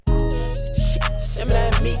Remember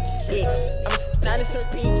that me, yeah. I'm a snotty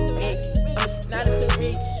cereal, yeah. I'm a snotty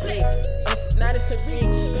cereal, yeah. I'm a snotty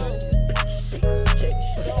cereal, snotty cereal,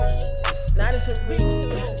 I'm a snotty cereal,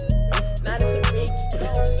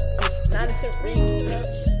 I'm a snotty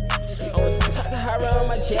cereal. I was talking hard on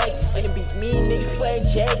my jack, I can beat me, niggas swear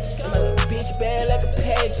Jack. My little bitch bad like a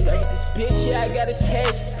page. Like this bitch, yeah, I got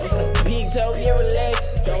attached. I'm a big dog, yeah, relax.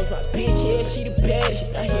 That was my bitch, yeah, she the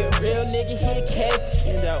baddest. I hear a real nigga, he a catfish.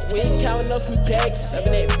 And we ain't counting on some baggage.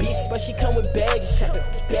 Loving that bitch, but she come with baggage.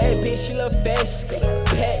 This bad bitch, she love fashion. Go to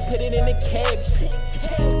pack, put it in the cabbage.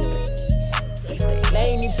 Stay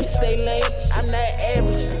lame, these bitch stay lame. I'm not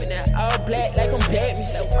average. I'm not all black like I'm Batman.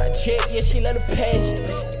 That was my jet, yeah, she love the passion.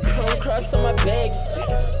 Come cross on my bag,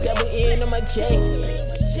 double in on my jacket.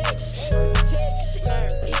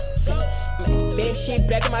 Then she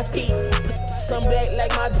black on my feet, put the sun black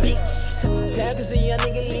like my beach. Down cause a young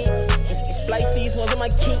nigga leave. Flights, these ones on my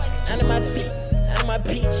kicks. Out of my feet, out of my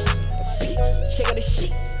beach. Check out the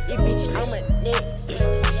shit, yeah, bitch on my neck.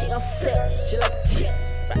 She gon' set, she like a tip.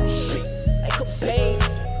 Ride the shit like a bang.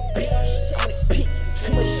 Bitch, I'm on the peak,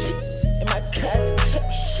 too much shit in my closet. Check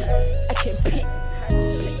the shit, I can't pick.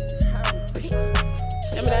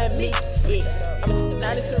 Remember that me, yeah. I'm a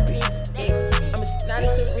snotty cereal, yeah. I'm a snotty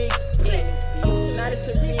cereal, yeah. I'm a snotty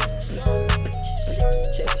cereal.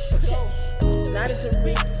 I'm a snotty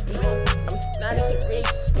cereal. I'm a snotty cereal.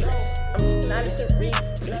 I'm a snotty cereal.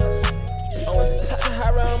 I was talking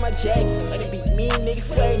hard on my jack. Like it beat me,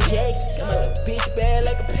 niggas swear Jack. Got my little bitch bad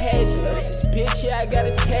like a pageant. Like this bitch, yeah, I got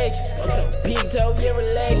attached. I'm a big dog, yeah,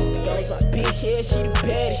 relax. That was my bitch, yeah, she the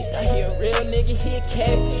baddest. I hear a real nigga, he a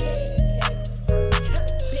catfish.